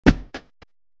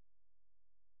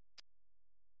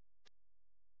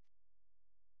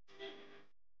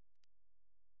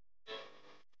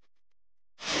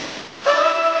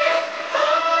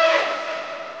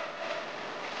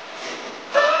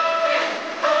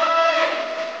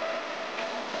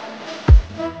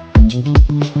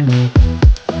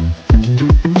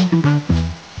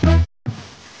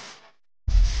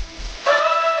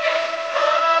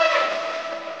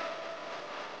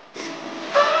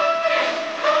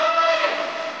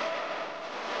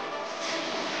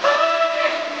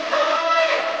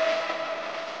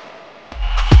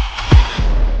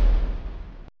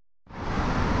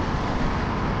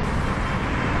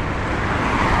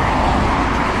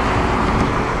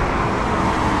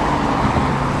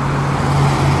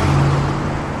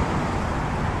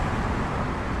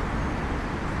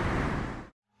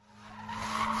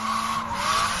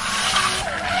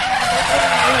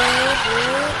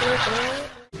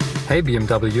Hey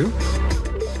BMW,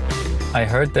 I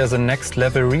heard there's a next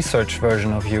level research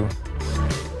version of you.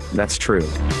 That's true.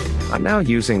 I'm now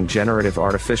using generative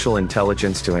artificial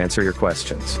intelligence to answer your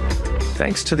questions.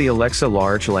 Thanks to the Alexa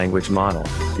large language model,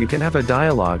 you can have a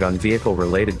dialogue on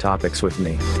vehicle-related topics with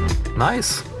me.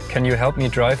 Nice. Can you help me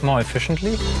drive more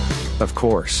efficiently? Of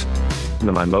course.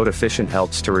 My mode efficient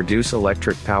helps to reduce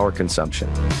electric power consumption.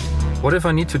 What if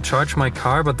I need to charge my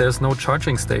car but there's no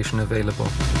charging station available?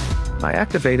 I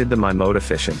activated the My Mode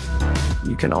Efficient.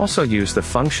 You can also use the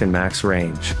function Max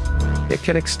Range. It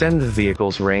can extend the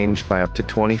vehicle's range by up to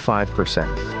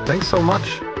 25%. Thanks so much.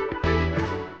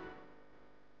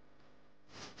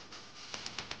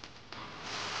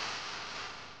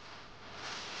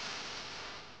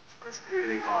 It's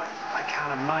really hard. I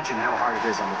can't imagine how hard it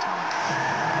is on the tongue.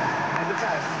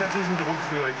 Der vision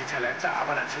Dee, die Talente,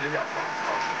 aber natürlich auch.